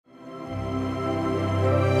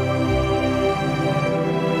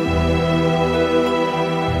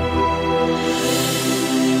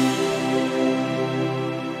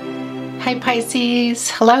Pisces.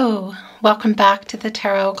 Hello. Welcome back to the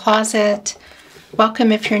Tarot Closet.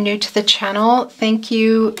 Welcome if you're new to the channel. Thank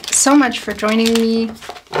you so much for joining me.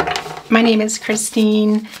 My name is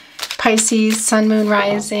Christine. Pisces, Sun, Moon,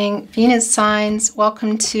 Rising, Venus signs.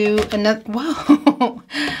 Welcome to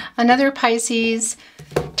another Pisces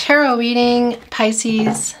tarot reading.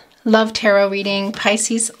 Pisces love tarot reading.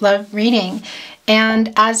 Pisces love reading.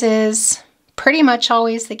 And as is pretty much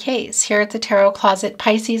always the case here at the Tarot Closet,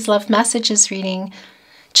 Pisces love messages reading.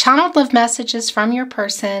 Channeled love messages from your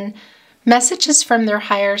person, messages from their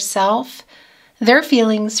higher self, their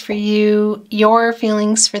feelings for you, your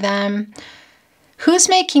feelings for them. Who's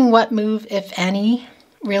making what move, if any?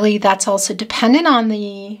 Really, that's also dependent on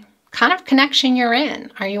the kind of connection you're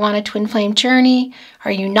in. Are you on a twin flame journey?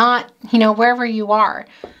 Are you not? You know, wherever you are.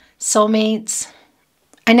 Soulmates.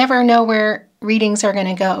 I never know where readings are going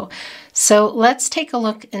to go. So let's take a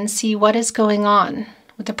look and see what is going on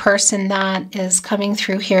with the person that is coming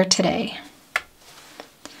through here today.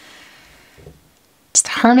 It's the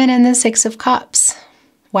Hermit and the Six of Cups.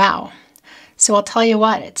 Wow. So I'll tell you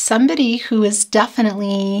what, it's somebody who is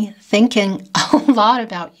definitely thinking a lot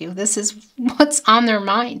about you. This is what's on their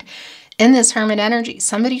mind in this Hermit energy.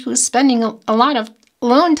 Somebody who's spending a lot of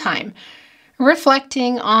alone time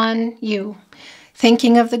reflecting on you,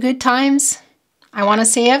 thinking of the good times. I want to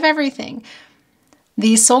say of everything.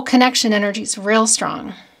 The soul connection energy is real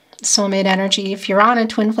strong. Soulmate energy. If you're on a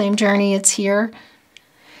twin flame journey, it's here.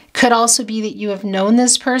 Could also be that you have known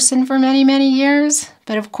this person for many, many years.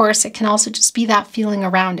 But of course, it can also just be that feeling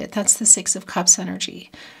around it. That's the Six of Cups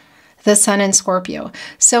energy. The Sun in Scorpio.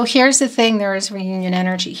 So here's the thing. There is reunion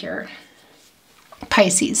energy here.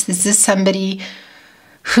 Pisces. Is this somebody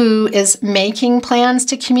who is making plans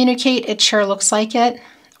to communicate? It sure looks like it.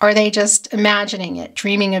 Or are they just imagining it,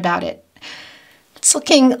 dreaming about it? It's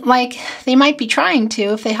looking like they might be trying to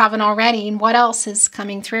if they haven't already. And what else is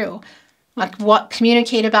coming through? Like what?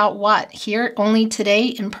 Communicate about what? Here, only today,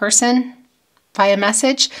 in person, via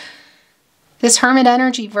message? This Hermit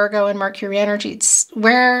energy, Virgo and Mercury energy, it's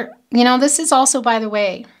where, you know, this is also, by the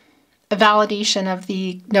way, a validation of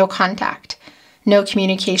the no contact, no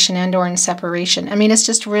communication and or in separation. I mean, it's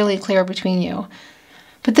just really clear between you.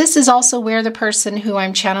 But this is also where the person who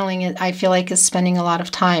I'm channeling it, I feel like, is spending a lot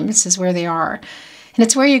of time. This is where they are. And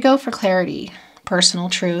it's where you go for clarity, personal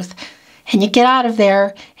truth. And you get out of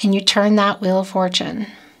there and you turn that Wheel of Fortune,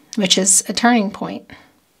 which is a turning point.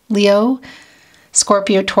 Leo,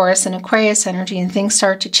 Scorpio, Taurus, and Aquarius energy, and things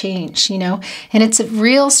start to change, you know. And it's a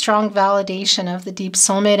real strong validation of the deep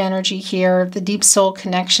soulmate energy here, the deep soul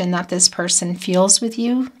connection that this person feels with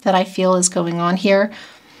you, that I feel is going on here.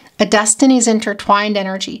 A destiny's intertwined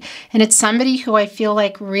energy. And it's somebody who I feel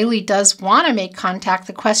like really does want to make contact.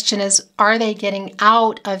 The question is, are they getting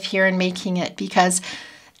out of here and making it? Because,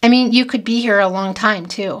 I mean, you could be here a long time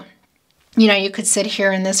too. You know, you could sit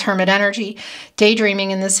here in this Hermit energy,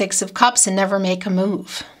 daydreaming in the Six of Cups and never make a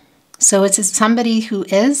move. So is it somebody who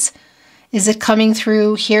is? Is it coming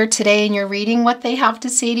through here today and you're reading what they have to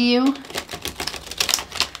say to you?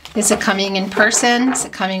 Is it coming in person? Is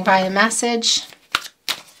it coming via message?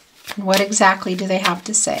 What exactly do they have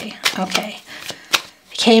to say? Okay.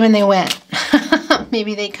 They came and they went.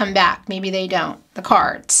 Maybe they come back. Maybe they don't. The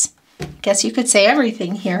cards. I guess you could say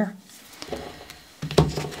everything here.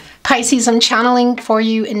 Pisces, I'm channeling for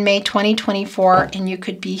you in May 2024, and you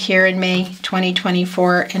could be here in May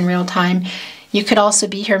 2024 in real time. You could also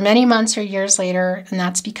be here many months or years later, and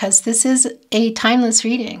that's because this is a timeless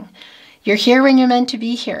reading. You're here when you're meant to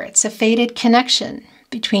be here. It's a fated connection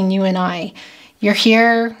between you and I. You're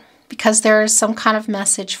here because there is some kind of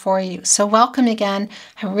message for you. So welcome again.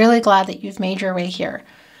 I'm really glad that you've made your way here.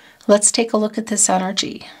 Let's take a look at this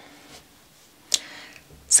energy.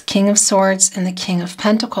 It's the King of Swords and the King of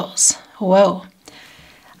Pentacles. Whoa.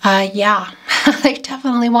 Yeah, they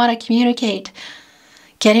definitely want to communicate.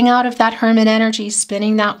 Getting out of that Hermit energy,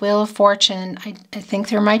 spinning that Wheel of Fortune. I think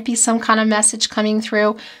there might be some kind of message coming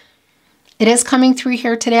through. It is coming through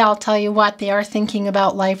here today. I'll tell you what, they are thinking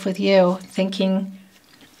about life with you. Thinking,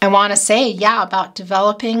 I want to say, yeah, about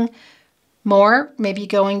developing more, maybe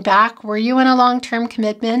going back. Were you in a long-term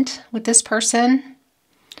commitment with this person?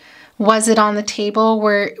 Was it on the table?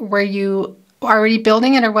 Were you already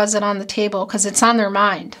building it, or was it on the table? Because it's on their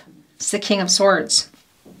mind. It's the King of Swords.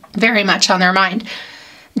 Very much on their mind.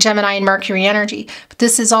 Gemini and Mercury energy. But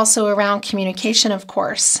this is also around communication, of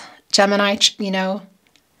course. Gemini, you know,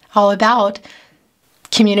 all about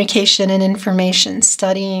communication and information,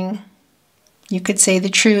 studying, you could say the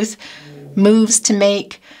truth, moves to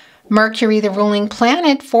make. Mercury, the ruling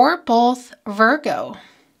planet for both Virgo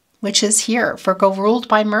which is here. Virgo ruled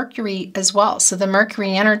by Mercury as well. So the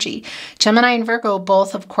Mercury energy. Gemini and Virgo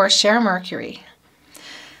both, of course, share Mercury.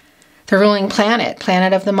 The ruling planet,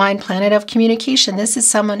 planet of the mind, planet of communication. This is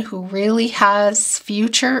someone who really has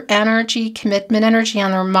future energy, commitment energy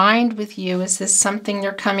on their mind with you. Is this something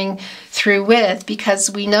they're coming through with?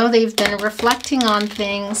 Because we know they've been reflecting on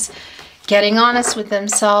things, getting honest with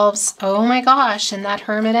themselves. Oh my gosh, and that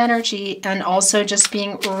Hermit energy, and also just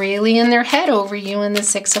being really in their head over you in the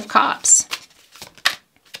Six of Cups.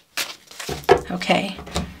 Okay.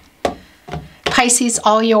 Pisces,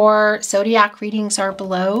 all your zodiac readings are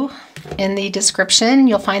below in the description.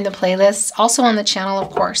 You'll find the playlists also on the channel, of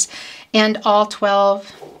course, and all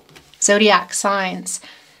 12 zodiac signs.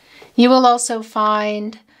 You will also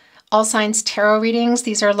find all signs tarot readings.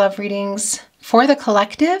 These are love readings for the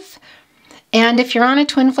collective. And if you're on a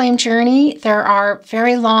twin flame journey, there are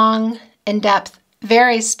very long, in-depth,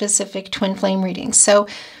 very specific twin flame readings. So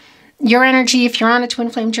your energy, if you're on a twin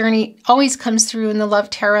flame journey, always comes through in the love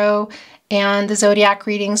tarot and the zodiac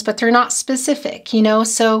readings, but they're not specific, you know,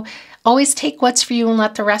 so always take what's for you and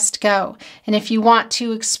let the rest go. And if you want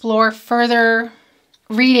to explore further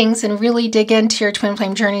readings and really dig into your twin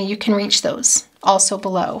flame journey, you can reach those also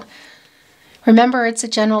below. Remember, it's a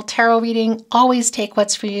general tarot reading. Always take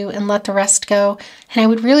what's for you and let the rest go. And I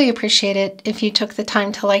would really appreciate it if you took the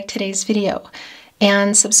time to like today's video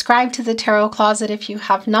and subscribe to the Tarot Closet if you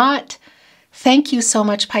have not. Thank you so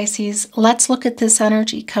much, Pisces. Let's look at this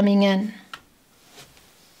energy coming in.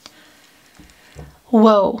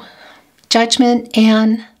 Whoa. Judgment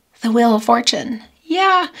and the Wheel of Fortune.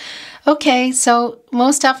 Yeah. Okay, so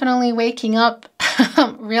most definitely waking up,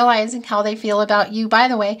 realizing how they feel about you. By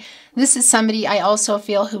the way, this is somebody I also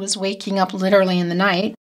feel who is waking up literally in the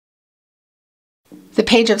night. The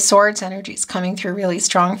Page of Swords energy is coming through really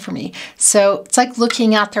strong for me. So it's like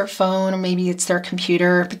looking at their phone, or maybe it's their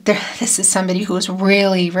computer, but this is somebody who is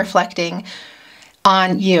really reflecting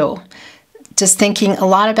on you. Just thinking a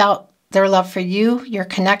lot about their love for you, your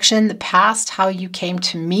connection, the past, how you came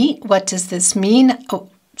to meet. What does this mean? Oh,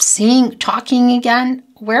 talking again.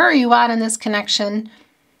 Where are you at in this connection?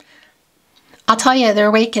 I'll tell you,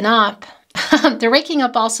 they're waking up. They're waking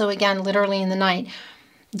up also again, literally in the night.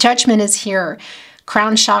 Judgment is here.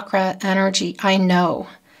 Crown chakra energy, I know.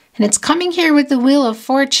 And it's coming here with the Wheel of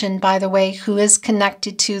Fortune, by the way, who is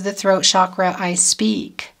connected to the throat chakra I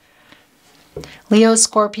speak. Leo,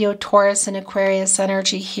 Scorpio, Taurus, and Aquarius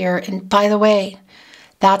energy here. And by the way,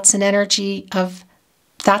 that's an energy of,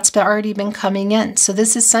 that's already been coming in. So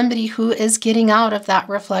this is somebody who is getting out of that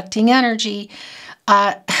reflecting energy.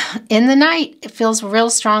 In the night, it feels real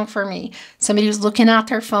strong for me. Somebody who's looking at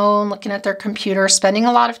their phone, looking at their computer, spending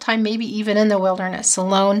a lot of time, maybe even in the wilderness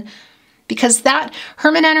alone. Because that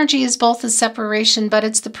Hermit energy is both a separation, but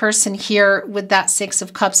it's the person here with that Six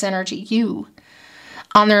of Cups energy, you,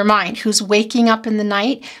 on their mind, who's waking up in the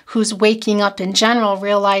night, who's waking up in general,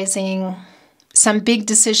 realizing some big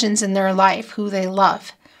decisions in their life, who they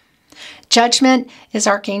love. Judgment is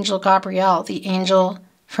Archangel Gabriel, the angel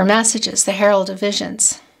for messages, the herald of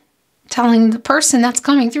visions, telling the person that's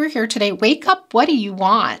coming through here today, wake up, what do you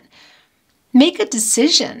want? Make a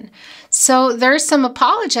decision. So there's some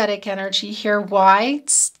apologetic energy here. Why?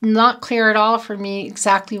 It's not clear at all for me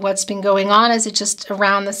exactly what's been going on. Is it just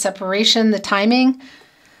around the separation, the timing?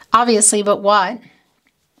 Obviously, but what?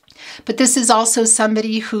 But this is also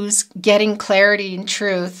somebody who's getting clarity and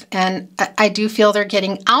truth. And I do feel they're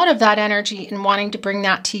getting out of that energy and wanting to bring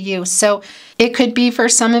that to you. So it could be for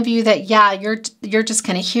some of you that, yeah, you're just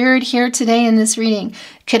going to hear it here today in this reading.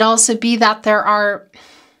 It could also be that there are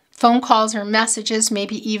phone calls or messages,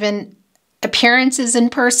 maybe even appearances in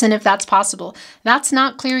person, if that's possible. That's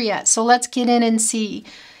not clear yet. So let's get in and see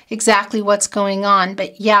exactly what's going on.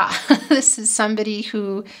 But yeah, this is somebody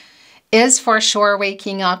who is for sure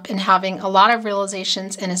waking up and having a lot of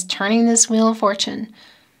realizations and is turning this Wheel of Fortune.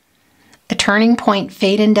 A turning point,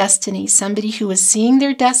 fate and destiny. Somebody who is seeing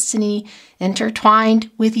their destiny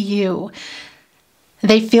intertwined with you.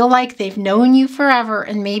 They feel like they've known you forever,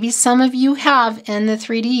 and maybe some of you have in the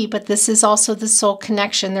 3D, but this is also the soul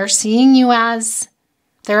connection. They're seeing you as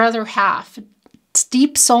their other half. It's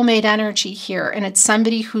deep soulmate energy here, and it's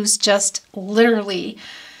somebody who's just literally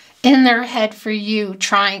in their head for you,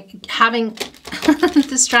 having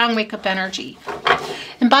the strong wake-up energy.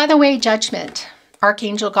 And by the way, Judgment,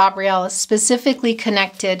 Archangel Gabriel, is specifically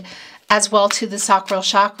connected as well to the sacral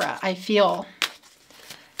chakra, I feel,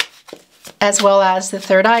 as well as the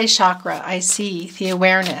third eye chakra, I see, the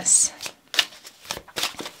awareness.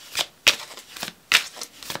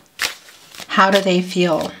 How do they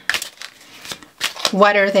feel?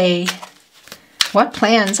 What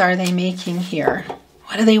plans are they making here?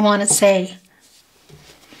 What do they want to say?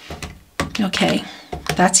 Okay,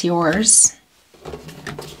 that's yours.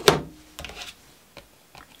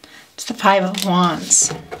 It's the Five of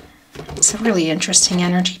Wands. It's a really interesting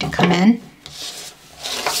energy to come in.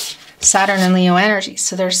 Saturn and Leo energy.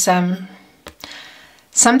 So there's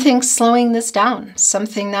something slowing this down,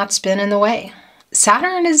 something that's been in the way.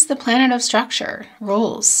 Saturn is the planet of structure,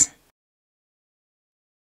 rules.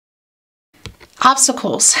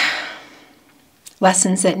 Obstacles,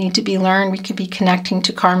 lessons that need to be learned. We could be connecting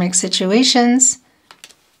to karmic situations.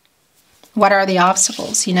 What are the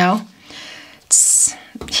obstacles, you know? It's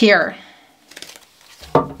here.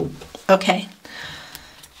 Okay,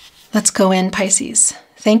 let's go in, Pisces.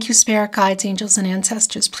 Thank you, spirit guides, angels, and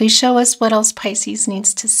ancestors. Please show us what else Pisces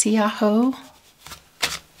needs to see. Aho.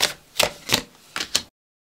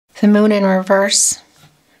 The moon in reverse.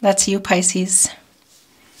 That's you, Pisces.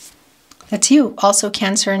 That's you. Also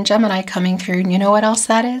Cancer and Gemini coming through. And you know what else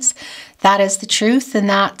that is? That is the truth, and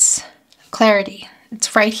that's clarity.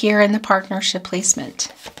 It's right here in the partnership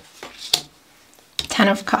placement. Ten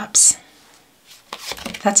of Cups.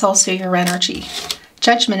 That's also your energy.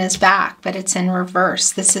 Judgment is back, but it's in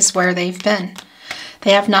reverse. This is where they've been.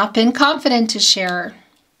 They have not been confident to share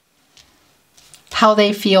how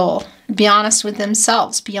they feel. Be honest with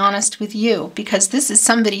themselves. Be honest with you. Because this is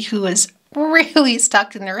somebody who is really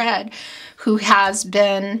stuck in their head, who has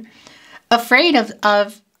been afraid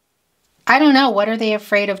of I don't know, what are they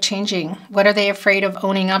afraid of changing? What are they afraid of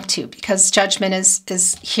owning up to? Because Judgment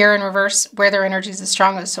is here in reverse where their energy is the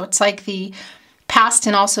strongest. So it's like the past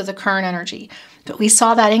and also the current energy. But we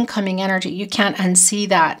saw that incoming energy. You can't unsee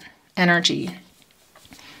that energy.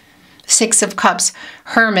 Six of Cups,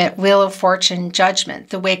 Hermit, Wheel of Fortune, Judgment.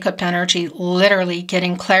 The wake-up energy, literally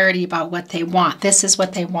getting clarity about what they want. This is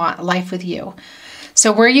what they want, life with you.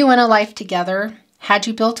 So were you in a life together? Had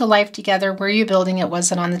you built a life together? Were you building it?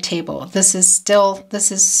 Was it on the table? There's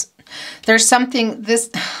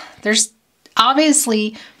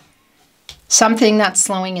obviously something that's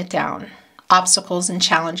slowing it down. Obstacles and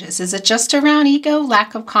challenges. Is it just around ego,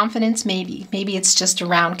 lack of confidence? Maybe. Maybe it's just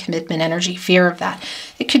around commitment energy, fear of that.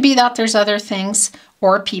 It could be that there's other things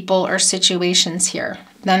or people or situations here.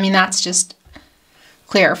 I mean, that's just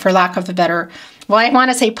clear for lack of a better, well, I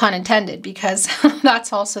want to say pun intended, because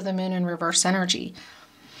that's also the moon in reverse energy.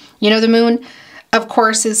 You know, the moon, of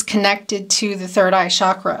course, is connected to the third eye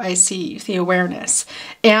chakra, I see, the awareness.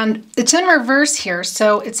 And it's in reverse here,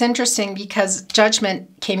 so it's interesting because Judgment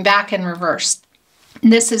came back in reverse.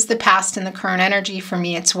 And this is the past and the current energy for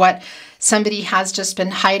me. It's what somebody has just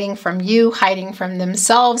been hiding from you, hiding from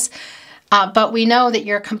themselves. But we know that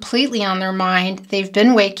you're completely on their mind. They've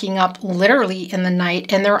been waking up literally in the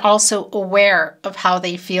night, and they're also aware of how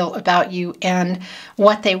they feel about you and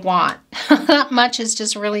what they want. That much is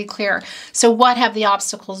just really clear. So what have the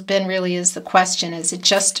obstacles been really is the question. Is it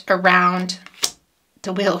just around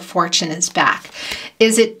the Wheel of Fortune is back?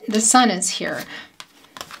 Is it the Sun is here?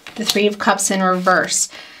 The Three of Cups in reverse.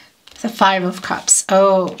 The Five of Cups.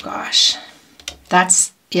 Oh gosh.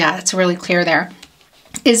 That's really clear there.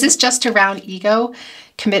 Is this just around ego,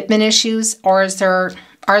 commitment issues, or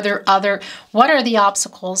are there other, what are the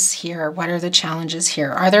obstacles here? What are the challenges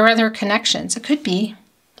here? Are there other connections? It could be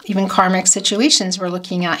even karmic situations we're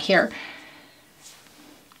looking at here.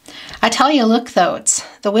 I tell you, look though, it's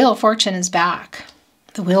the Wheel of Fortune is back.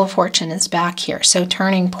 The Wheel of Fortune is back here. So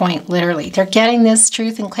turning point, literally. They're getting this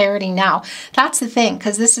truth and clarity now. That's the thing,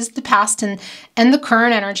 because this is the past and the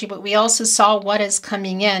current energy, but we also saw what is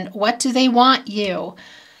coming in. What do they want you?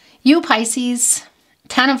 You, Pisces,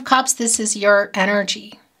 Ten of Cups, this is your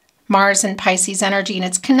energy. Mars and Pisces energy, and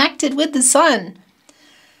it's connected with the Sun.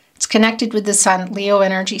 It's connected with the Sun, Leo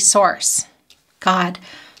energy source. God.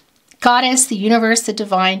 Goddess, the universe, the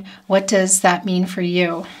divine. What does that mean for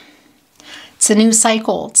you? It's a new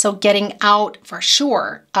cycle, so getting out for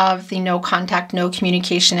sure of the no contact, no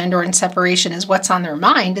communication, and/or in separation is what's on their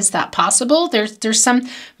mind. Is that possible? There's some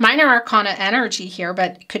minor arcana energy here,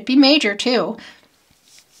 but it could be major too.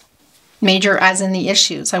 Major as in the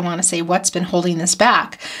issues. I want to say what's been holding this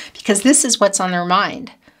back, because this is what's on their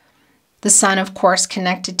mind. The Sun, of course,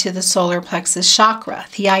 connected to the solar plexus chakra,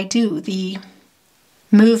 the I do, the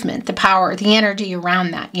movement, the power, the energy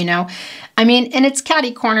around that, you know. I mean, and it's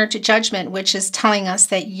catty corner to Judgment, which is telling us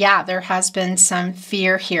that, yeah, there has been some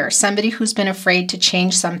fear here. Somebody who's been afraid to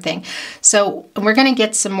change something. So we're going to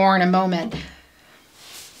get some more in a moment.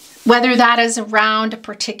 Whether that is around a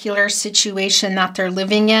particular situation that they're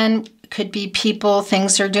living in, could be people,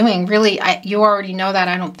 things they're doing. Really, you already know that.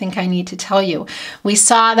 I don't think I need to tell you. We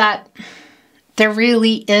saw that they're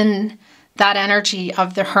really in that energy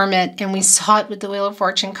of the Hermit, and we saw it with the Wheel of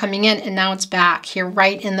Fortune coming in, and now it's back here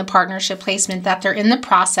right in the partnership placement, that they're in the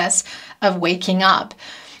process of waking up,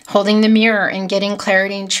 holding the mirror and getting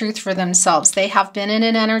clarity and truth for themselves. They have been in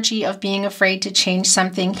an energy of being afraid to change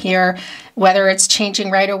something here, whether it's changing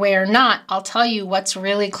right away or not. I'll tell you what's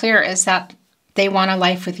really clear is that they want a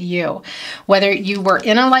life with you. Whether you were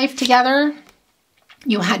in a life together,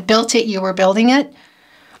 you had built it, you were building it,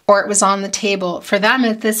 or it was on the table. For them,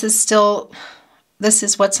 this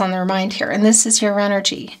is what's on their mind here. And this is your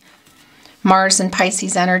energy. Mars and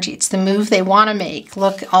Pisces energy. It's the move they want to make.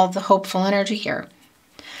 Look, all the hopeful energy here.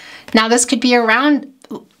 Now, this could be around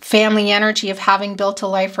family energy of having built a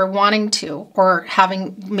life or wanting to, or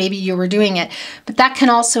having, maybe you were doing it. But that can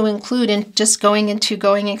also include in just going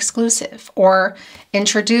exclusive, or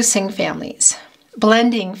introducing families,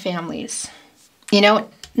 blending families,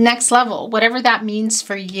 next level, whatever that means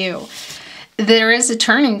for you. There is a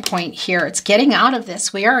turning point here. It's getting out of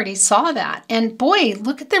this. We already saw that. And boy,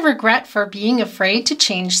 look at the regret for being afraid to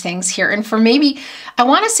change things here. And for maybe, I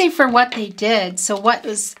want to say for what they did. So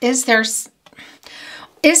is there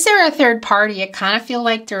a third party? I kind of feel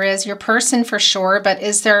like there is. Your person for sure, but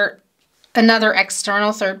is there another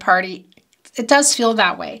external third party? It does feel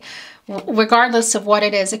that way. Regardless of what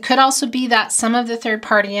it is. It could also be that some of the third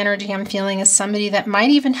party energy I'm feeling is somebody that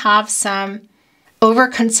might even have some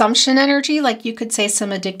overconsumption energy, like you could say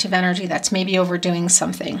some addictive energy that's maybe overdoing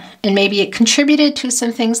something. And maybe it contributed to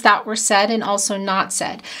some things that were said and also not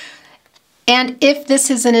said. And if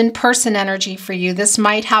this is an in-person energy for you, this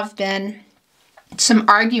might have been some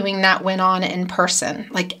arguing that went on in person,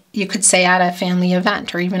 like you could say at a family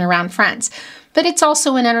event or even around friends. But it's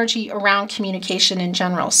also an energy around communication in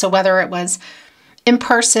general. So whether it was in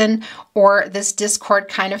person or this discord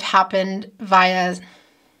kind of happened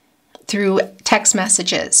through text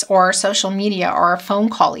messages or social media or a phone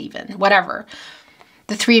call even, whatever.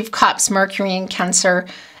 The Three of Cups, Mercury and Cancer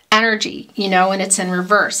energy, and it's in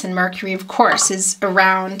reverse. And Mercury, of course, is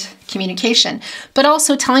around communication. But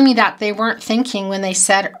also telling me that they weren't thinking when they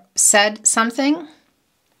said something.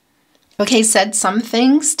 Okay, said some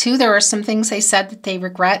things too. There are some things they said that they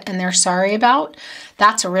regret and they're sorry about.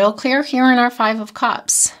 That's a real clear here in our Five of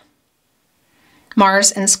Cups.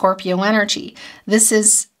 Mars and Scorpio energy. This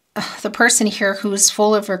is the person here who's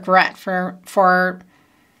full of regret for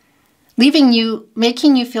leaving you,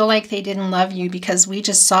 making you feel like they didn't love you, because we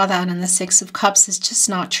just saw that in the Six of Cups is just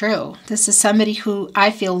not true. This is somebody who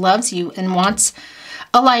I feel loves you and wants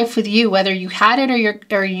a life with you, whether you had it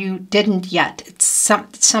or you didn't yet. It's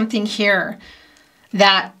something here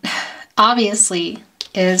that obviously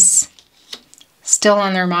is still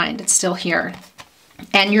on their mind. It's still here.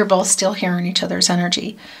 And you're both still hearing each other's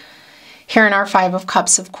energy. Here in our Five of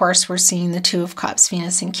Cups, of course, we're seeing the Two of Cups,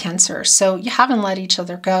 Venus and Cancer. So you haven't let each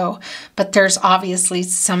other go, but there's obviously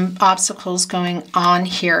some obstacles going on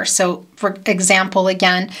here. So for example,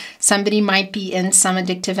 again, somebody might be in some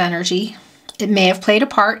addictive energy. It may have played a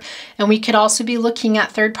part, and we could also be looking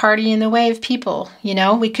at third party in the way of people.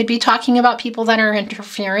 We could be talking about people that are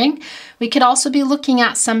interfering. We could also be looking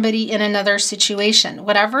at somebody in another situation.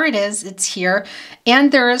 Whatever it is, it's here.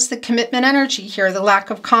 And there is the commitment energy here, the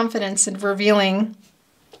lack of confidence in revealing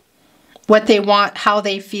what they want, how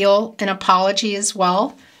they feel, an apology as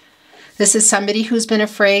well. This is somebody who's been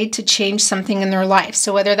afraid to change something in their life.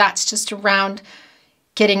 So whether that's just around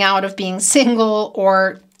getting out of being single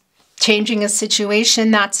or changing a situation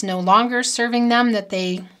that's no longer serving them, that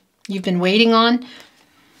you've been waiting on.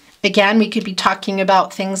 Again, we could be talking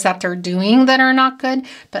about things that they're doing that are not good,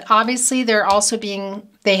 but obviously they've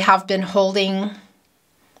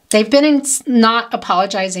been in not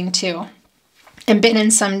apologizing to, and been in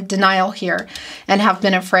some denial here and have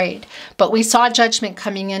been afraid. But we saw judgment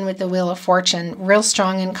coming in with the Wheel of Fortune, real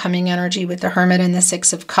strong incoming energy with the Hermit and the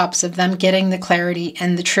Six of Cups, of them getting the clarity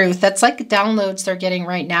and the truth. That's like downloads they're getting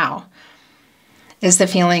right now, is the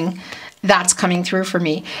feeling that's coming through for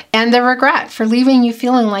me. And the regret for leaving you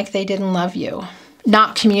feeling like they didn't love you.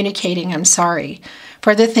 Not communicating, I'm sorry.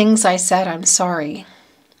 For the things I said, I'm sorry.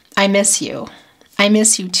 I miss you. I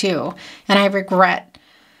miss you too. And I regret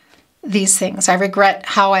these things. I regret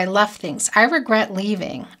how I left things. I regret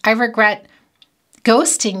leaving. I regret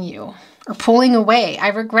ghosting you or pulling away. I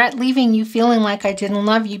regret leaving you feeling like I didn't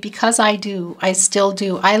love you, because I do. I still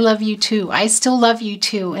do. I love you too. I still love you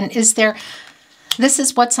too. And this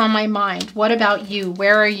is what's on my mind. What about you?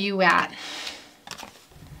 Where are you at?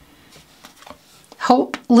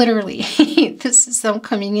 Hope, literally. This is them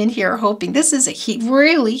coming in here hoping. This is a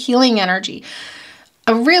really healing energy.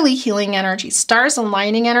 A really healing energy. Stars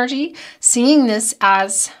aligning energy. Seeing this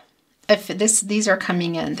as if these are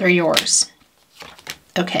coming in. They're yours.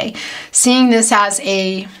 Okay, seeing this as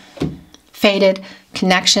a fated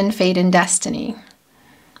connection, fate and destiny.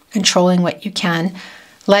 Controlling what you can,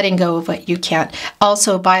 letting go of what you can't.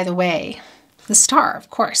 Also, by the way, the star, of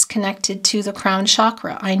course, connected to the crown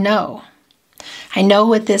chakra. I know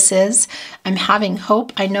what this is. I'm having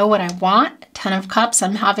hope. I know what I want. Ten of Cups.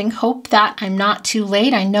 I'm having hope that I'm not too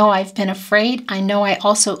late. I know I've been afraid. I know I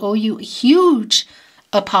also owe you a huge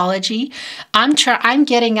apology. I'm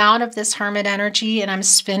getting out of this Hermit energy and I'm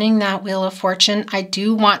spinning that Wheel of Fortune. I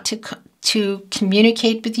do want to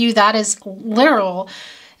communicate with you. That is literal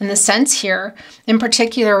in the sense here, in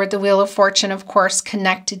particular with the Wheel of Fortune, of course,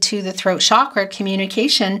 connected to the throat chakra,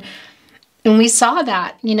 communication. And we saw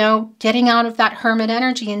that, you know, getting out of that Hermit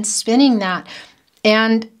energy and spinning that.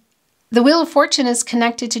 And the Wheel of Fortune is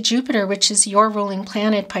connected to Jupiter, which is your ruling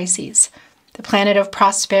planet, Pisces, the planet of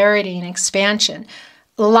prosperity and expansion.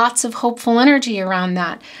 Lots of hopeful energy around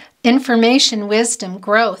that. Information, wisdom,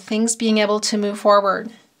 growth, things being able to move forward.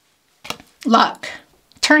 Luck.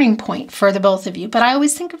 Turning point for the both of you. But I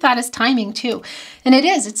always think of that as timing too. And it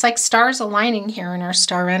is. It's like stars aligning here in our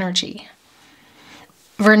star energy.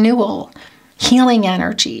 Renewal, healing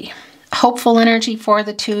energy, hopeful energy for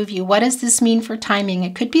the two of you. What does this mean for timing?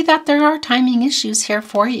 It could be that there are timing issues here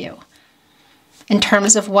for you in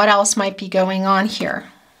terms of what else might be going on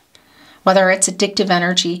here. Whether it's addictive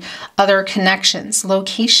energy, other connections,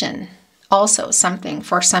 location, also something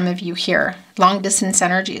for some of you here. Long distance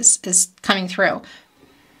energy is coming through.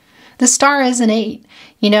 The star is an 8,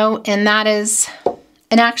 you know, and that is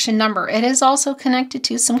an action number. It is also connected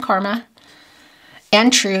to some karma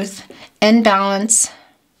and truth and balance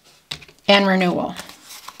and renewal.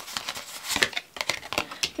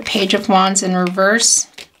 The Page of Wands in reverse,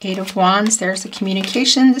 8 of Wands. There's the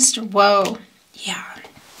communication. Whoa, yeah.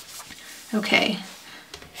 Okay.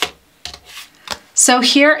 So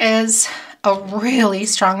here is a really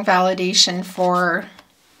strong validation for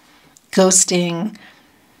ghosting,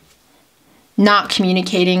 not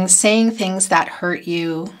communicating, saying things that hurt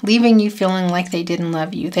you, leaving you feeling like they didn't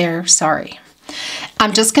love you. They're sorry.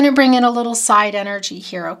 I'm just going to bring in a little side energy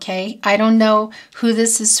here, okay? I don't know who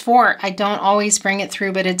this is for. I don't always bring it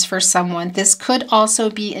through, but it's for someone. This could also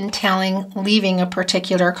be entailing leaving a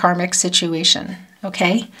particular karmic situation,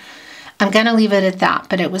 okay? I'm going to leave it at that,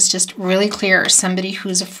 but it was just really clear. Somebody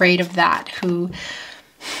who's afraid of that,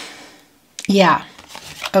 yeah,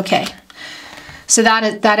 okay. So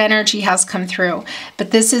that energy has come through.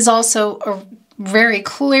 But this is also very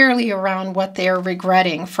clearly around what they are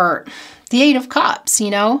regretting for the 8 of Cups, you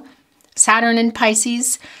know? Saturn and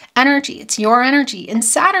Pisces energy. It's your energy. And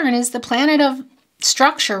Saturn is the planet of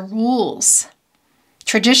structure, rules,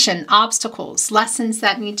 tradition, obstacles, lessons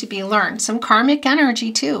that need to be learned. Some karmic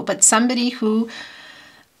energy too, but somebody who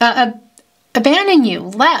abandoned you,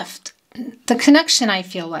 left the connection, I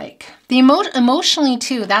feel like. The emotionally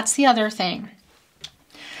too, that's the other thing.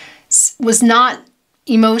 Was not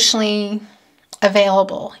emotionally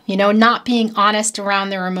available, you know, not being honest around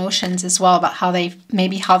their emotions as well about how they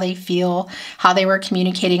feel, how they were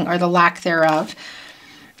communicating, or the lack thereof.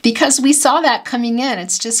 Because we saw that coming in.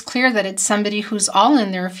 It's just clear that it's somebody who's all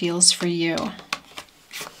in their feels for you.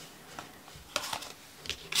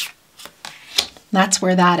 That's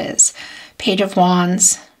where that is. Page of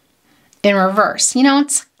Wands in reverse. You know,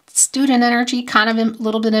 it's student energy, kind of a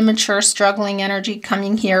little bit immature, struggling energy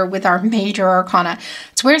coming here with our major arcana.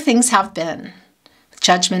 It's where things have been.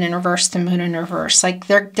 Judgment in reverse, the Moon in reverse. Like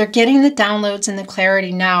they're getting the downloads and the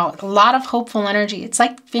clarity now. A lot of hopeful energy. It's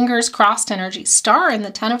like fingers crossed energy. Star and the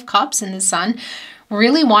 10 of Cups and the Sun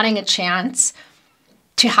really wanting a chance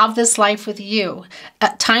to have this life with you.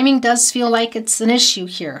 Timing does feel like it's an issue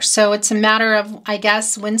here. So it's a matter of, I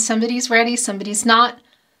guess, when somebody's ready, somebody's not.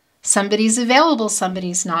 Somebody's available,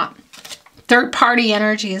 somebody's not. Third party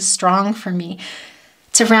energy is strong for me.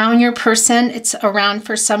 It's around your person. It's around,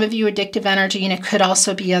 for some of you, addictive energy, and it could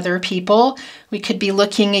also be other people. We could be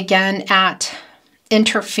looking again at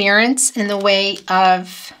interference in the way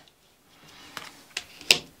of,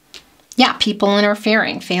 yeah, people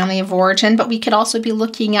interfering, family of origin, but we could also be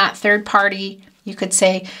looking at third party, you could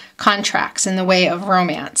say, contracts in the way of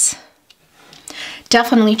romance.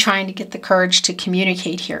 Definitely trying to get the courage to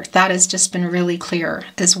communicate here. That has just been really clear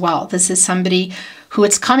as well. This is somebody who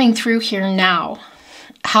it's coming through here now,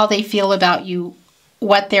 how they feel about you,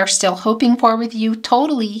 what they're still hoping for with you.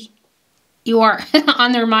 Totally, you are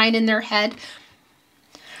on their mind, in their head.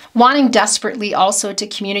 Wanting desperately also to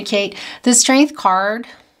communicate. The Strength card,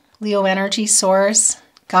 Leo energy source,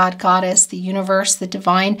 God, Goddess, the universe, the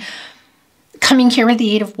divine, coming here with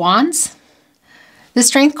the 8 of Wands. The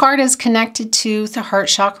Strength card is connected to the heart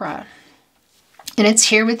chakra, and it's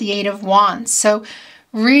here with the 8 of Wands. So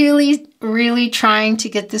really, really trying to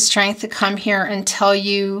get the strength to come here and tell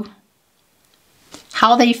you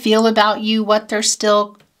how they feel about you, what they're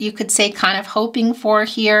still, you could say, kind of hoping for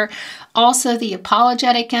here. Also, the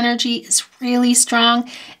apologetic energy is really strong,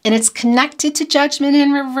 and it's connected to judgment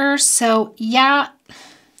in reverse. So yeah,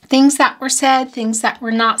 things that were said, things that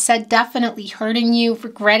were not said, definitely hurting you,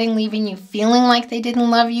 regretting, leaving you feeling like they didn't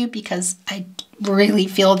love you, because I really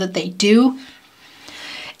feel that they do.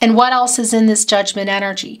 And what else is in this judgment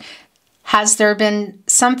energy? Has there been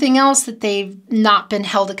something else that they've not been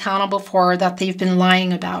held accountable for, or that they've been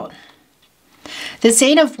lying about? This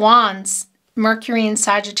Eight of Wands, Mercury and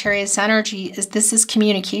Sagittarius energy, this is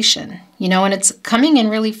communication, you know, and it's coming in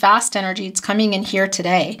really fast energy. It's coming in here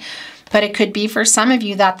today, but it could be for some of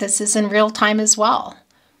you that this is in real time as well.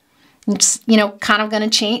 It's, you know, kind of going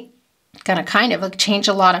to change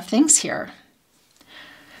a lot of things here.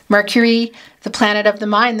 Mercury, the planet of the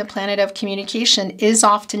mind, the planet of communication, is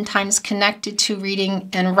oftentimes connected to reading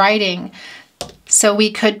and writing. So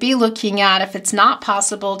we could be looking at, if it's not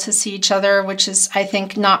possible to see each other, which is, I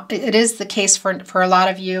think, not, it is the case for a lot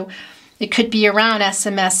of you, it could be around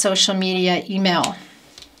SMS, social media, email.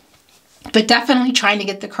 But definitely trying to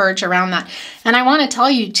get the courage around that. And I want to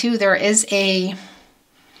tell you too, this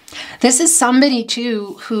is somebody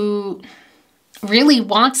too who really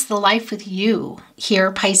wants the life with you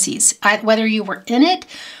here, Pisces. Whether you were in it,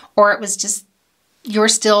 or it was just you're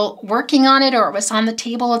still working on it, or it was on the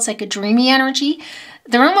table, it's like a dreamy energy.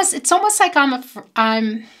 It's almost like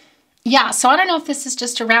yeah, so I don't know if this is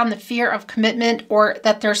just around the fear of commitment, or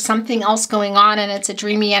that there's something else going on and it's a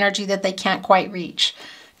dreamy energy that they can't quite reach.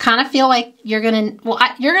 Kind of feel like you're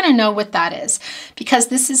gonna know what that is, because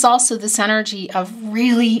this is also this energy of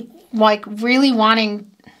really wanting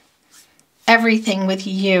everything with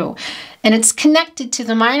you. And it's connected to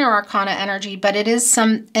the minor arcana energy, but it is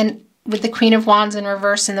and with the Queen of Wands in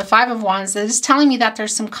reverse and the Five of Wands, that is telling me that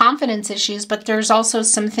there's some confidence issues, but there's also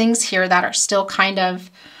some things here that are still kind of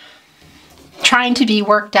trying to be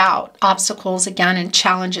worked out, obstacles again and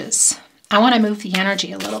challenges. I want to move the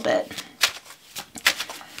energy a little bit.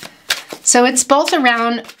 So it's both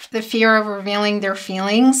around the fear of revealing their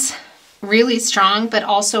feelings, really strong, but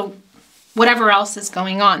also whatever else is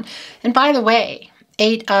going on. And by the way,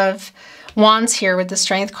 Eight of Wands here with the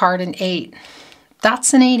Strength card and 8.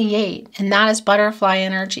 That's an 88, and that is butterfly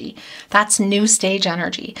energy. That's new stage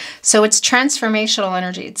energy. So it's transformational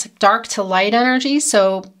energy. It's dark to light energy.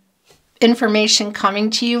 So information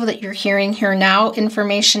coming to you that you're hearing here now,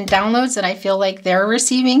 information downloads that I feel like they're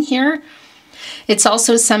receiving here. It's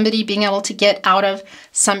also somebody being able to get out of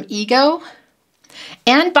some ego.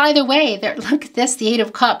 And by the way, look at this, the Eight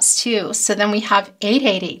of Cups too. So then we have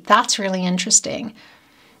 888. That's really interesting,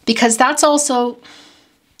 because that's also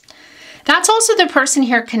the person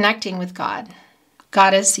here connecting with God.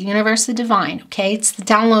 God is the universe, the divine, okay? It's the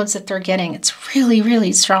downloads that they're getting. It's really,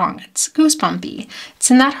 really strong. It's goosebumpy.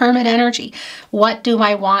 It's in that hermit energy. What do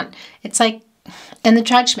I want? It's like in the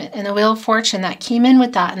Judgment and the Wheel of Fortune that came in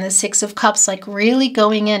with that, and the Six of Cups, like really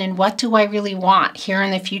going in and what do I really want here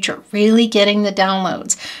in the future? Really getting the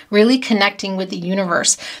downloads, really connecting with the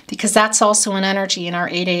universe, because that's also an energy in our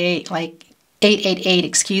 888, like 888,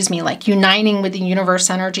 excuse me, like uniting with the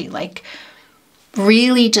universe energy, like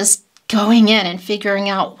really just going in and figuring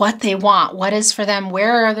out what they want, what is for them,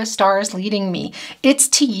 where are the stars leading me? It's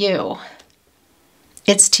to you.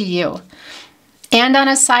 It's to you. And on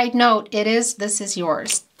a side note, this is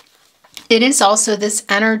yours. It is also this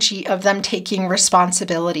energy of them taking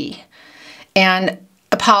responsibility and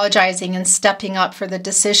apologizing and stepping up for the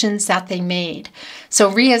decisions that they made.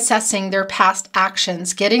 So reassessing their past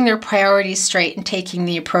actions, getting their priorities straight, and taking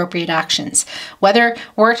the appropriate actions. Whether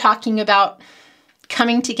we're talking about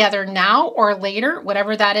coming together now or later,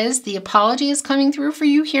 whatever that is, the apology is coming through for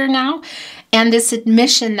you here now, and this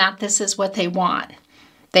admission that this is what they want.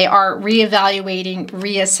 They are reevaluating,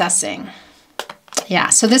 reassessing. Yeah,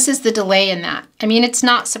 so this is the delay in that. I mean, it's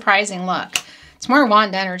not surprising. Look, it's more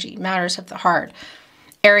wand energy, matters of the heart.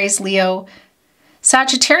 Aries, Leo,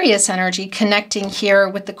 Sagittarius energy connecting here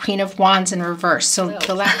with the Queen of Wands in reverse. So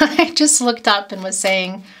I just looked up and was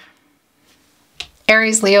saying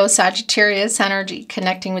Aries, Leo, Sagittarius energy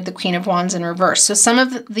connecting with the Queen of Wands in reverse. So some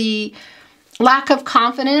of the lack of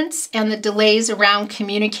confidence and the delays around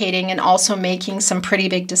communicating and also making some pretty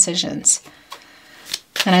big decisions.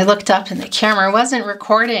 And I looked up and the camera wasn't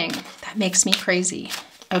recording. That makes me crazy.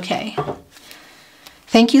 Okay.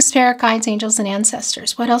 Thank you, spirit guides, angels, and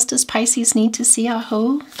ancestors. What else does Pisces need to see?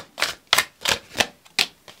 Aho.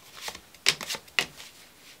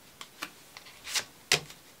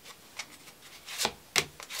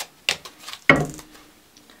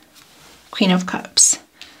 Queen of Cups.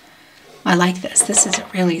 I like this. This is a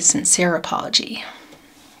really sincere apology.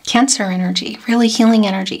 Cancer energy, really healing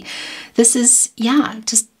energy. This is, yeah,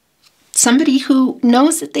 just somebody who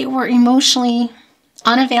knows that they were emotionally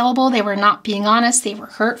unavailable. They were not being honest. They were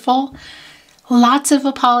hurtful. Lots of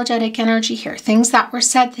apologetic energy here. Things that were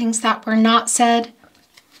said, things that were not said.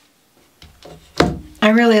 I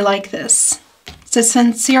really like this. It's a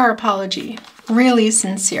sincere apology, really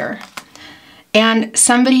sincere. And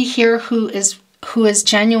somebody here who is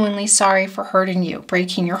genuinely sorry for hurting you,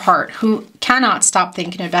 breaking your heart, who cannot stop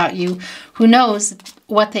thinking about you, who knows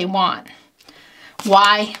what they want.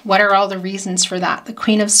 Why? What are all the reasons for that? The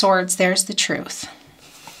Queen of Swords, there's the truth.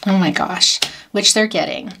 Oh my gosh, which they're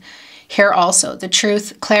getting. Here also, the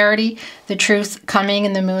truth, clarity, the truth coming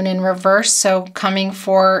in the moon in reverse. So coming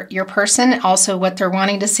for your person, also what they're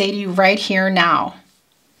wanting to say to you right here now.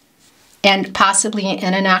 And possibly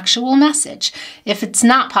in an actual message. If it's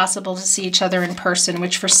not possible to see each other in person,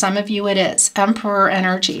 which for some of you it is, Emperor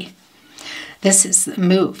energy. This is the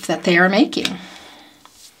move that they are making.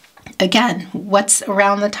 Again, what's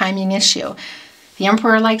around the timing issue? The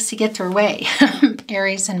Emperor likes to get their way.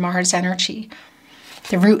 Aries and Mars energy.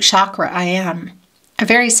 The root chakra, I am. A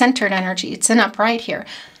very centered energy. It's in upright here.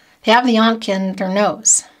 They have the Ankh in their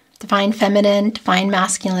nose. Divine feminine, divine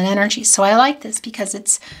masculine energy. So I like this because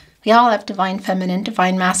it's, we all have divine feminine,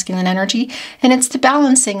 divine masculine energy. And it's the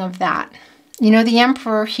balancing of that. You know, the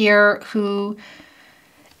Emperor here who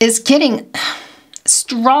is getting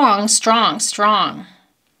strong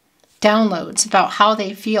downloads about how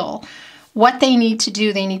they feel. What they need to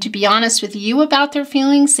do, they need to be honest with you about their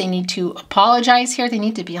feelings. They need to apologize here. They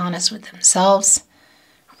need to be honest with themselves.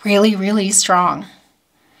 Really, really strong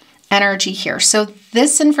energy here. So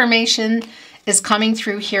this information is coming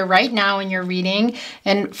through here right now in your reading.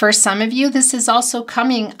 And for some of you, this is also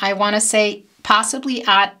coming, I want to say, possibly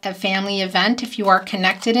at a family event if you are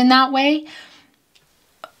connected in that way.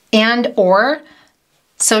 And or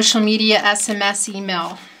social media, SMS,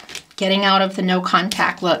 email. Getting out of the no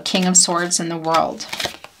contact look, King of Swords in the world.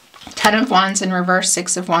 10 of Wands in reverse,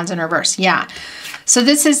 6 of Wands in reverse. Yeah. So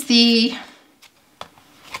this is the,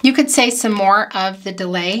 you could say some more of the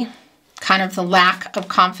delay, kind of the lack of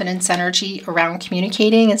confidence energy around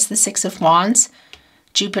communicating. It's the 6 of Wands,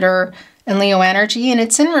 Jupiter and Leo energy, and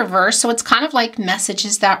it's in reverse. So it's kind of like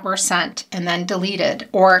messages that were sent and then deleted,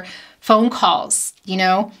 or phone calls, you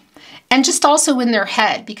know, and just also in their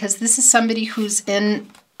head, because this is somebody who's been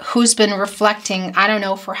reflecting, I don't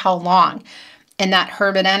know for how long, in that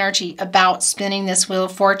Hermit energy about spinning this Wheel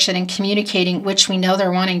of Fortune and communicating, which we know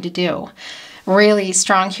they're wanting to do. Really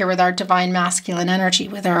strong here with our divine masculine energy,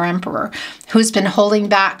 with our Emperor, who's been holding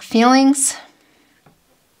back feelings.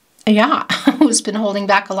 Yeah, who's been holding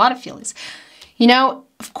back a lot of feelings. You know,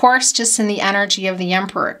 of course, just in the energy of the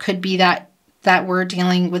Emperor, it could be that we're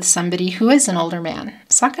dealing with somebody who is an older man.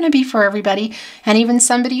 It's not going to be for everybody. And even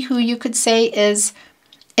somebody who you could say is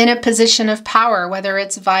in a position of power, whether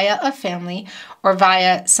it's via a family or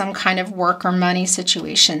via some kind of work or money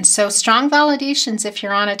situation. So strong validations if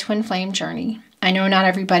you're on a twin flame journey. I know not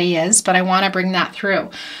everybody is, but I want to bring that through.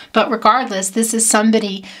 But regardless, this is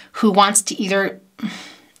somebody who wants to either,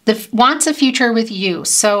 wants a future with you.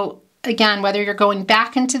 So again, whether you're going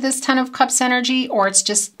back into this 10 of Cups energy or it's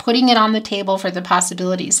just putting it on the table for the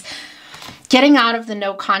possibilities. Getting out of the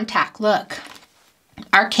no contact look.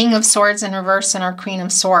 Our King of Swords in reverse and our Queen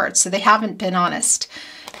of Swords. So they haven't been honest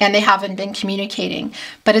and they haven't been communicating.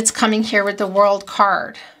 But it's coming here with the World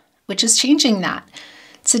card, which is changing that.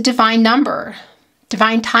 It's a divine number,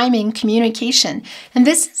 divine timing, communication. And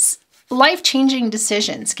this is life-changing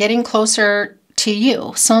decisions, getting closer to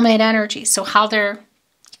you, soulmate energy. So how they're,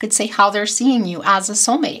 you could say how they're seeing you as a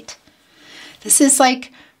soulmate. This is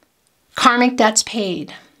like karmic debts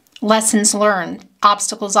paid, lessons learned,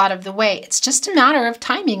 obstacles out of the way. It's just a matter of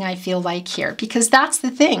timing, I feel like here, because that's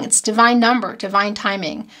the thing. It's divine number, divine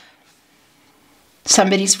timing.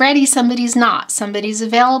 Somebody's ready, somebody's not. Somebody's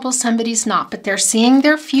available, somebody's not. But they're seeing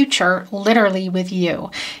their future literally with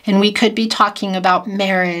you. And we could be talking about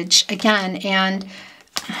marriage again. And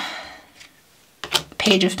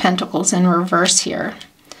Page of Pentacles in reverse here.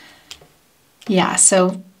 Yeah,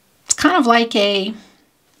 so it's kind of like a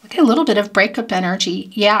little bit of breakup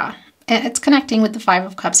energy. Yeah, and it's connecting with the 5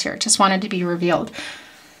 of Cups here. It just wanted to be revealed.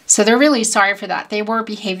 So they're really sorry for that. They were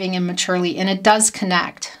behaving immaturely, and it does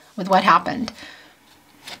connect with what happened.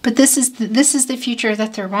 But this is the future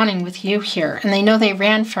that they're wanting with you here, and they know they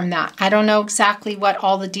ran from that. I don't know exactly what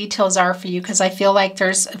all the details are for you because I feel like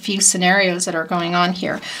there's a few scenarios that are going on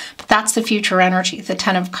here. But that's the future energy, the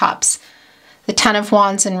 10 of Cups. The 10 of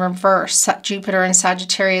Wands in reverse, Jupiter and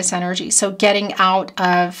Sagittarius energy. So getting out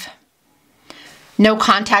of no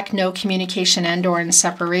contact, no communication, and or in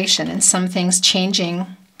separation, and some things changing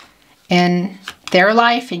in their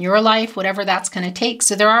life, in your life, whatever that's going to take.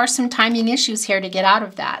 So there are some timing issues here to get out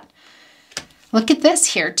of that. Look at this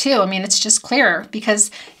here too. I mean, it's just clear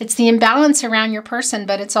because it's the imbalance around your person,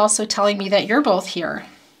 but it's also telling me that you're both here,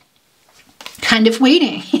 kind of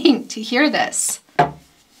waiting to hear this.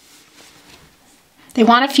 They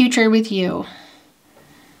want a future with you.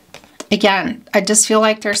 Again, I just feel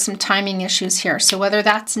like there's some timing issues here. So whether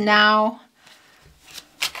that's now,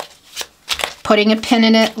 putting a pin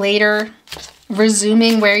in it later,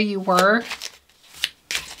 resuming where you were.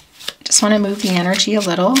 Just want to move the energy a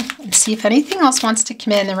little and see if anything else wants to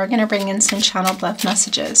come in. Then we're going to bring in some channeled love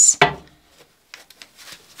messages.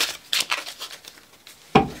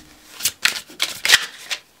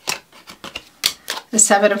 The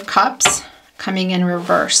Seven of Cups coming in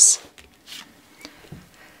reverse.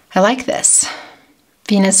 I like this.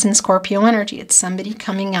 Venus and Scorpio energy. It's somebody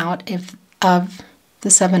coming out of the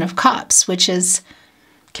Seven of Cups, which is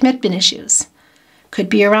commitment issues. Could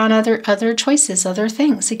be around other choices, other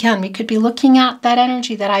things. Again, we could be looking at that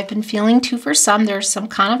energy that I've been feeling too for some. There's some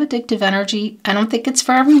kind of addictive energy. I don't think it's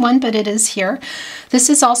for everyone, but it is here. This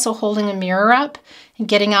is also holding a mirror up and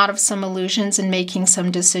getting out of some illusions and making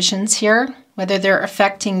some decisions here, whether they're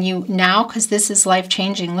affecting you now, because this is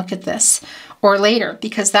life-changing. Look at this. Or later,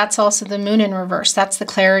 because that's also the moon in reverse. That's the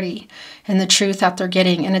clarity and the truth that they're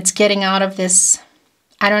getting. And it's getting out of this,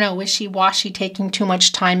 I don't know, wishy-washy, taking too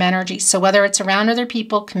much time energy. So whether it's around other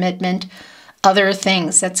people, commitment, other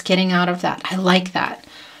things, that's getting out of that. I like that.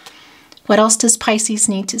 What else does Pisces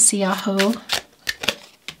need to see, Aho?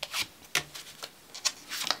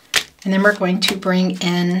 And then we're going to bring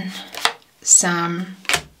in some,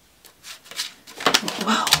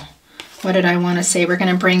 whoa, what did I want to say? We're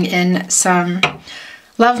going to bring in some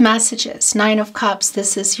love messages. Nine of Cups,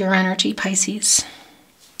 this is your energy, Pisces.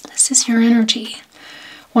 This is your energy.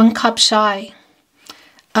 One cup shy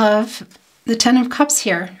of the Ten of Cups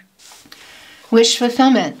here. Wish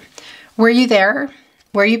fulfillment. Were you there?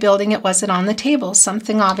 Were you building it? Was it on the table?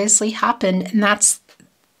 Something obviously happened, and that's,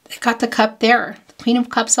 it got the cup there. The Queen of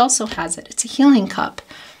Cups also has it. It's a healing cup.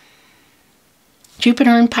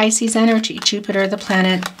 Jupiter and Pisces energy. Jupiter, the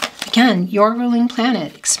planet, again, your ruling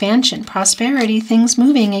planet. Expansion, prosperity, things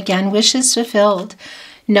moving again. Wishes fulfilled.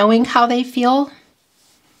 Knowing how they feel.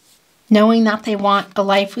 Knowing that they want a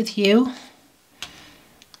life with you.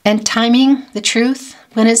 And timing, the truth.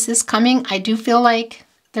 When is this coming? I do feel like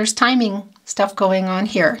there's timing stuff going on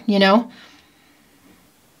here, you know?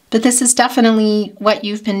 But this is definitely what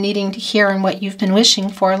you've been needing to hear and what you've been wishing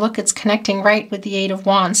for. Look, it's connecting right with the Eight of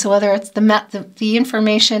Wands. So whether it's the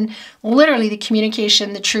information, literally the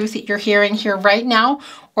communication, the truth that you're hearing here right now,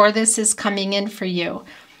 or this is coming in for you.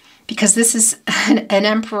 Because this is an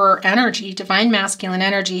Emperor energy, divine masculine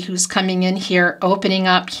energy, who's coming in here, opening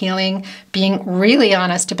up, healing, being really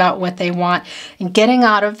honest about what they want, and getting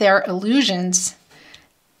out of their illusions.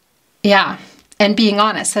 Yeah, and being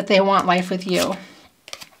honest that they want life with you.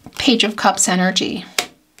 Page of Cups energy.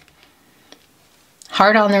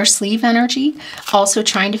 Heart on their sleeve energy. Also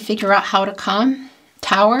trying to figure out how to come.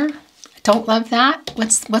 Tower. I don't love that.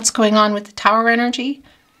 What's going on with the Tower energy?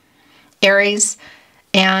 Aries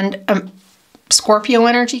and Scorpio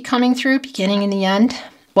energy coming through, beginning and the end.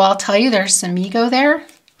 Well, I'll tell you, there's some ego there,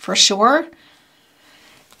 for sure.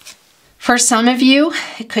 For some of you,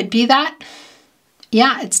 it could be that.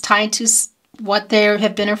 Yeah, it's tied to what they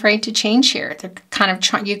have been afraid to change here. They're kind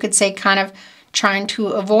of, you could say, kind of trying to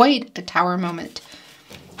avoid a Tower moment.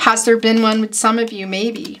 Has there been one with some of you?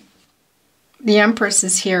 Maybe. The Empress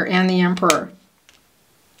is here and the Emperor.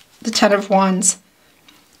 The Ten of Wands.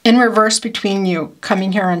 In reverse between you,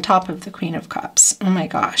 coming here on top of the Queen of Cups. Oh my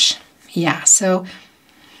gosh. Yeah, so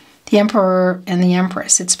the Emperor and the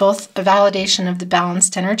Empress. It's both a validation of the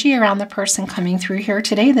balanced energy around the person coming through here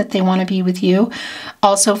today, that they want to be with you.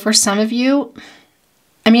 Also, for some of you,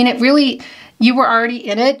 I mean, it really, you were already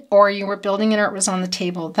in it, or you were building it, or it was on the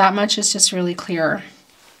table. That much is just really clear.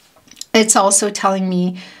 It's also telling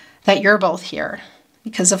me that you're both here,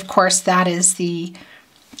 because of course that is the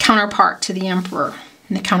counterpart to the Emperor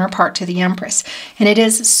and the counterpart to the Empress. And it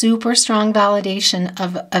is a super strong validation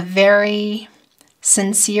of a very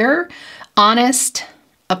sincere, honest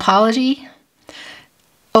apology,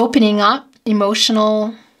 opening up,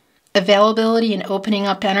 emotional availability and opening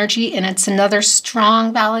up energy. And it's another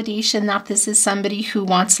strong validation that this is somebody who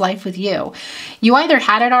wants life with you. You either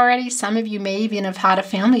had it already, some of you may even have had a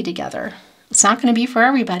family together. It's not going to be for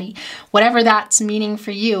everybody. Whatever that's meaning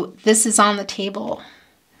for you, this is on the table.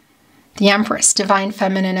 The Empress, divine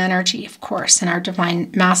feminine energy, of course, and our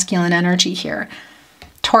divine masculine energy here.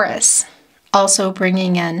 Taurus, Also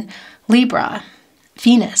bringing in Libra,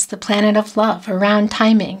 Venus, the planet of love, around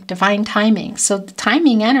timing, divine timing. So the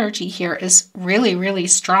timing energy here is really, really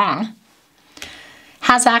strong.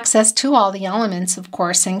 Has access to all the elements, of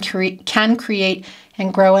course, and can create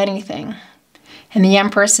and grow anything. And the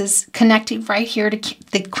Empress is connected right here to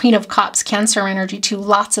the Queen of Cups, Cancer energy, to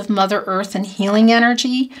lots of Mother Earth and healing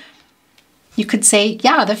energy. You could say,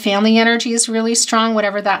 yeah, the family energy is really strong,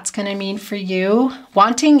 whatever that's going to mean for you.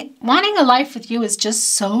 Wanting a life with you is just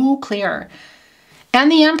so clear.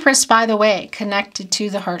 And the Empress, by the way, connected to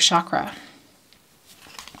the heart chakra.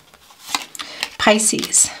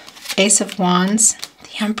 Pisces, Ace of Wands.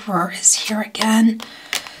 The Emperor is here again.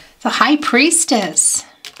 The High Priestess.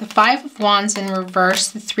 The Five of Wands in reverse.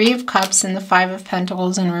 The Three of Cups and the Five of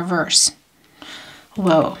Pentacles in reverse.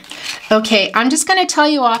 Whoa. Okay, I'm just going to tell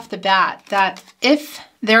you off the bat that if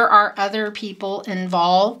there are other people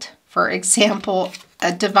involved, for example,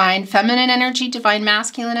 a divine feminine energy, divine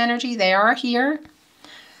masculine energy, they are here.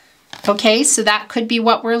 Okay, so that could be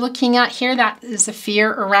what we're looking at here. That is a fear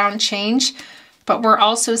around change. But we're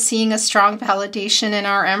also seeing a strong validation in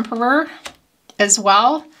our Emperor as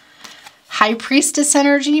well. High Priestess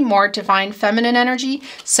energy, more divine feminine energy.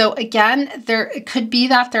 So again, it could be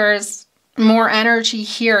that there's more energy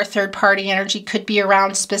here. Third party energy could be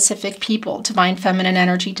around specific people. Divine feminine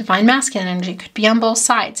energy, divine masculine energy could be on both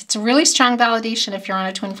sides. It's a really strong validation if you're on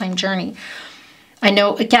a twin flame journey. I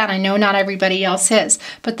know not everybody else is,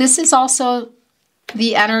 but this is also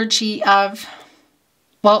the energy of,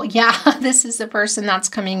 well, yeah, this is the person that's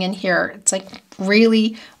coming in here. It's like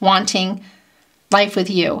really wanting life with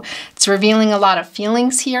you. It's revealing a lot of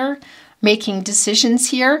feelings here, making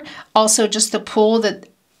decisions here. Also just the pull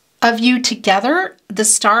of you together, the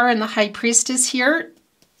Star and the High Priestess here.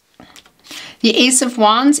 The Ace of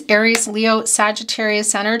Wands, Aries, Leo,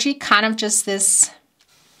 Sagittarius energy, kind of just this,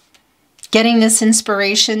 getting this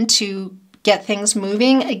inspiration to get things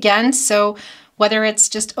moving again. So whether it's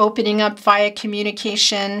just opening up via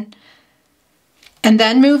communication and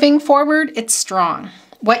then moving forward, it's strong.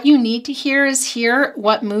 What you need to hear is hear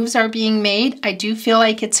what moves are being made. I do feel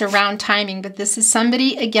like it's around timing, but this is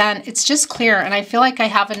somebody, again, it's just clear. And I feel like I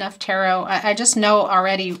have enough tarot. I just know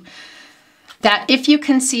already that if you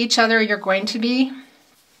can see each other, you're going to be.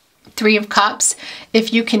 Three of Cups.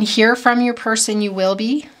 If you can hear from your person, you will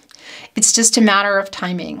be. It's just a matter of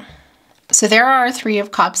timing. So there are Three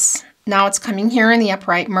of Cups. Now it's coming here in the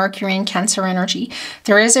upright, Mercury and Cancer energy.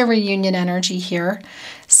 There is a reunion energy here,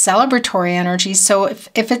 celebratory energy. So if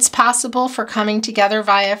it's possible for coming together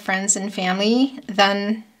via friends and family,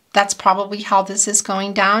 then that's probably how this is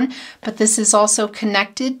going down. But this is also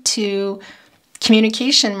connected to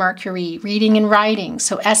communication, Mercury, reading and writing.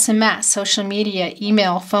 So SMS, social media,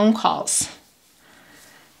 email, phone calls.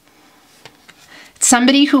 It's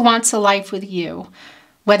somebody who wants a life with you.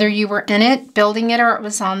 Whether you were in it, building it, or it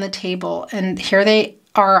was on the table. And here they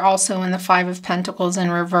are also in the Five of Pentacles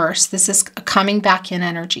in reverse. This is a coming back in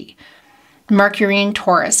energy. Mercury and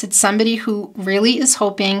Taurus. It's somebody who really is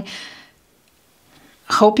hoping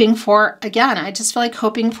for, again, I just feel like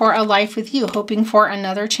hoping for a life with you, hoping for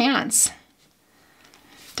another chance.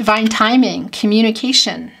 Divine timing,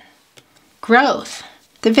 communication, growth,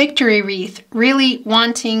 the victory wreath, really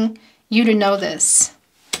wanting you to know this.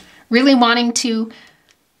 Really wanting to,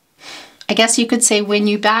 I guess you could say, win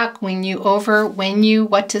you back, win you over,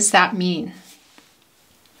 what does that mean?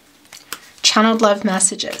 Channeled love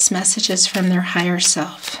messages, messages from their higher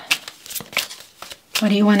self. What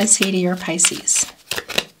do you want to say to your Pisces?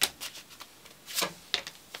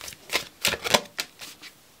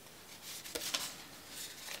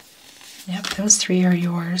 Yep, those three are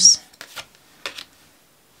yours.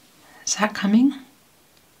 Is that coming?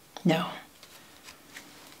 No.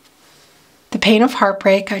 The pain of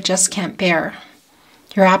heartbreak I just can't bear.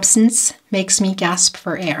 Your absence makes me gasp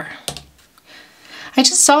for air. I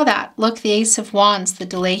just saw that. Look, the Ace of Wands, the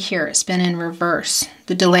delay here has been in reverse.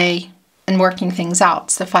 The delay in working things out.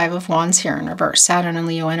 It's the Five of Wands here in reverse. Saturn and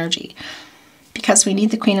Leo energy. Because we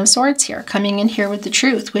need the Queen of Swords here, coming in here with the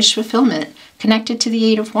truth, wish fulfillment, connected to the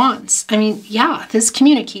Eight of Wands. I mean, yeah, this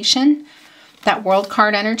communication, that World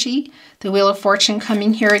card energy, the Wheel of Fortune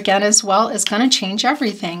coming here again as well, is going to change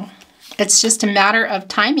everything. It's just a matter of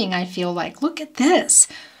timing, I feel like. Look at this.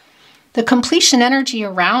 The completion energy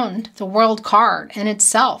around the World card in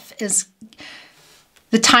itself is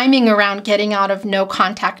the timing around getting out of no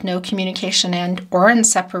contact, no communication, and or in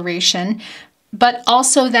separation, but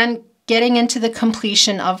also then getting into the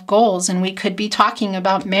completion of goals. And we could be talking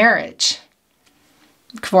about marriage.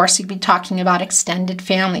 Of course, we'd be talking about extended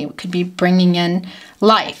family. We could be bringing in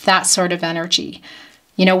life, that sort of energy.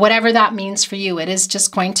 You know, whatever that means for you, it is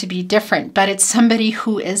just going to be different. But it's somebody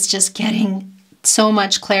who is just getting so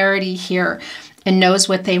much clarity here and knows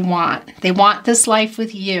what they want. They want this life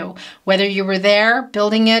with you, whether you were there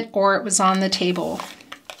building it or it was on the table.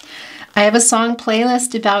 I have a song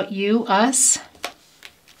playlist about you, us,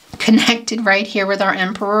 connected right here with our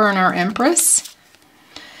Emperor and our Empress.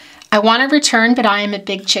 I want to return, but I am a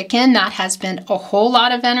big chicken. That has been a whole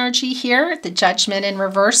lot of energy here. The Judgment in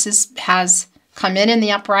reverse has come in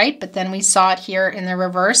the upright, but then we saw it here in the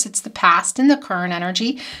reverse. It's the past and the current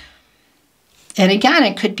energy. And again,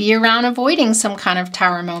 it could be around avoiding some kind of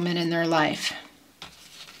tower moment in their life.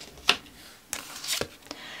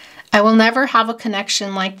 I will never have a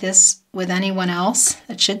connection like this with anyone else.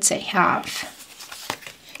 It should say have.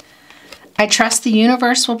 I trust the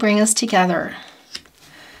universe will bring us together.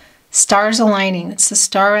 Stars aligning. It's the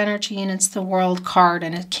star energy and it's the world card.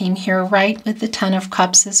 And it came here right with the Ten of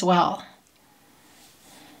Cups as well.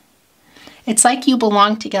 It's like you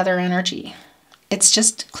belong together energy. It's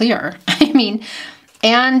just clear. I mean,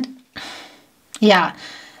 and yeah,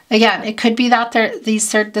 again, it could be that this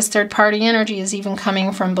third party energy is even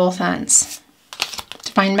coming from both ends.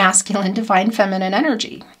 Divine masculine, divine feminine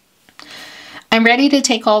energy. I'm ready to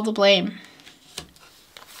take all the blame.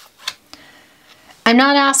 I'm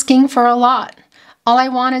not asking for a lot. All I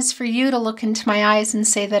want is for you to look into my eyes and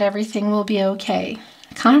say that everything will be okay.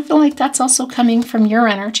 I kind of feel like that's also coming from your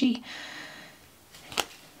energy.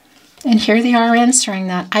 And here they are answering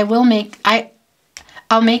that.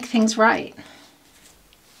 I'll make things right.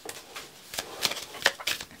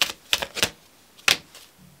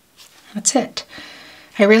 That's it.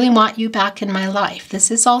 I really want you back in my life. This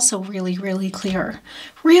is also really, really clear.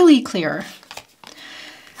 Really clear.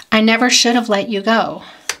 I never should have let you go,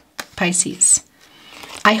 Pisces.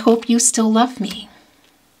 I hope you still love me.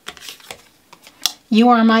 You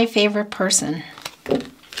are my favorite person.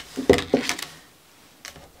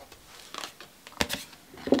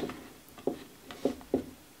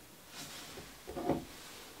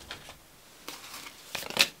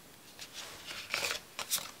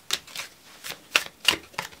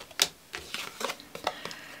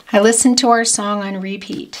 I listened to our song on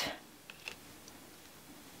repeat.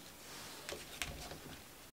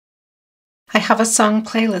 I have a song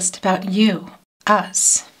playlist about you,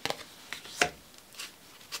 us.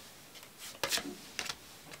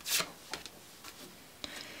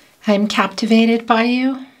 I am captivated by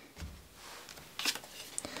you.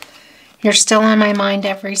 You're still on my mind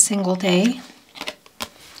every single day.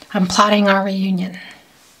 I'm plotting our reunion.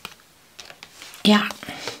 Yeah,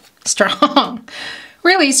 strong.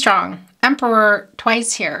 Really strong. Emperor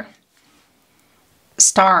twice here.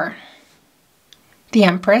 Star. The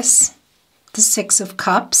Empress. The Six of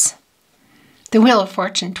Cups. The Wheel of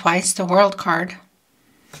Fortune twice. The World card.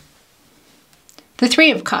 The Three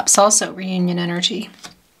of Cups, also reunion energy.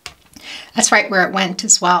 That's right where it went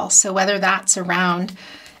as well. So whether that's around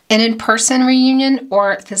an in-person reunion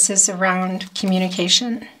or this is around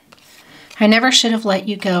communication. I never should have let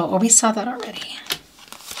you go. Oh, we saw that already.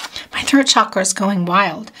 My throat chakra is going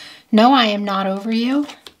wild. No, I am not over you.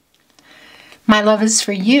 My love is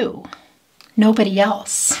for you, nobody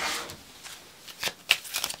else.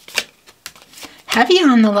 Heavy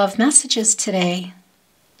on the love messages today.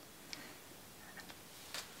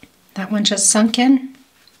 That one just sunk in.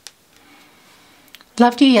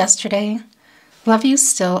 Loved you yesterday. Love you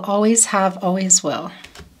still. Always have, always will.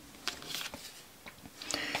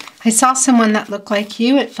 I saw someone that looked like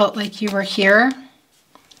you. It felt like you were here.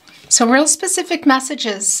 So real specific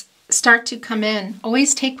messages start to come in.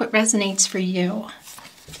 Always take what resonates for you.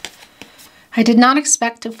 I did not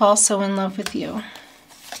expect to fall so in love with you.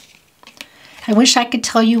 I wish I could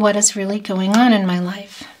tell you what is really going on in my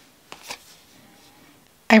life.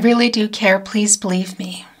 I really do care. Please believe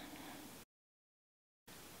me.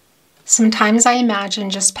 Sometimes I imagine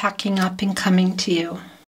just packing up and coming to you.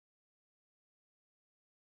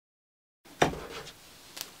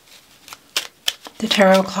 The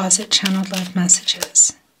Tarot Closet channeled love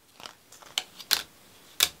messages.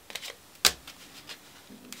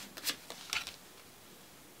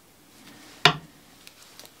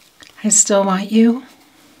 I still want you.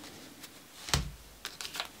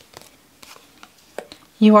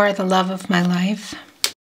 You are the love of my life.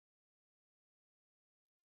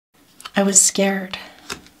 I was scared.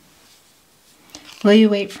 Will you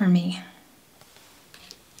wait for me?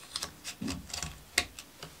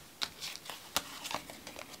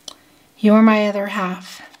 You are my other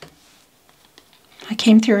half. I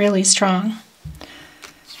came through really strong.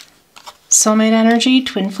 Soulmate energy,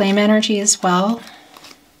 twin flame energy as well.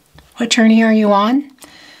 What journey are you on?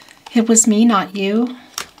 It was me, not you.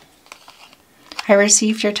 I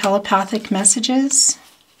received your telepathic messages.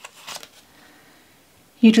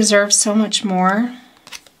 You deserve so much more.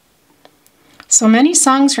 So many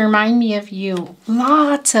songs remind me of you.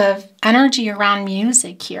 Lots of energy around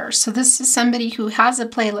music here. So this is somebody who has a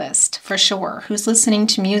playlist for sure, who's listening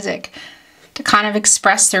to music to kind of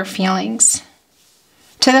express their feelings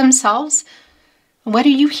to themselves. What are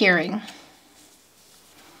you hearing?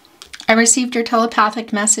 I received your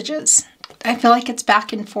telepathic messages. I feel like it's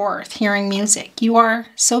back and forth, hearing music. You are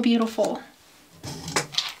so beautiful.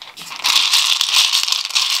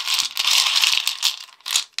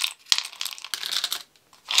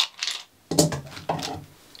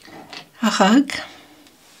 A hug.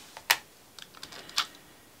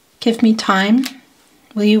 Give me time.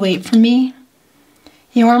 Will you wait for me?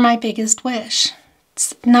 You are my biggest wish.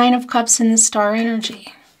 It's 9 of Cups in the star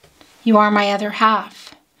energy. You are my other half.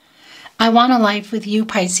 I want a life with you,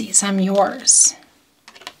 Pisces. I'm yours.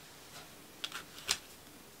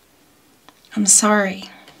 I'm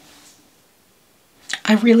sorry.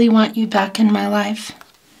 I really want you back in my life.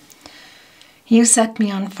 You set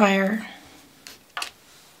me on fire.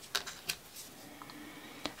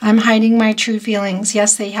 I'm hiding my true feelings.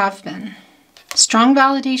 Yes, they have been. Strong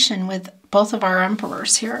validation with both of our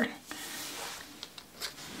emperors here.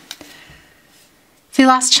 The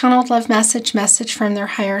last channeled love message from their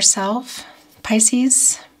higher self,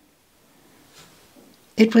 Pisces.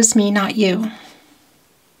 It was me, not you.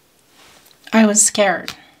 I was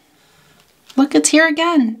scared. Look, it's here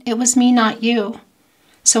again. It was me, not you.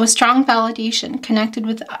 So a strong validation connected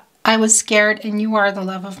with I was scared and you are the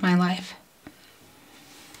love of my life.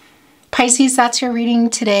 Pisces, that's your reading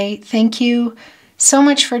today. Thank you so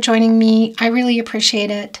much for joining me. I really appreciate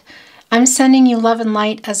it. I'm sending you love and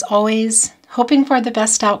light as always, hoping for the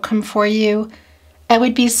best outcome for you. I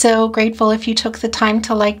would be so grateful if you took the time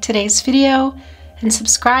to like today's video and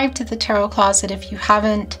subscribe to the Tarot Closet if you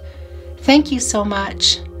haven't. Thank you so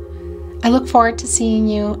much. I look forward to seeing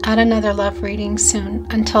you at another love reading soon.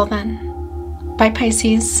 Until then, bye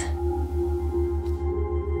Pisces.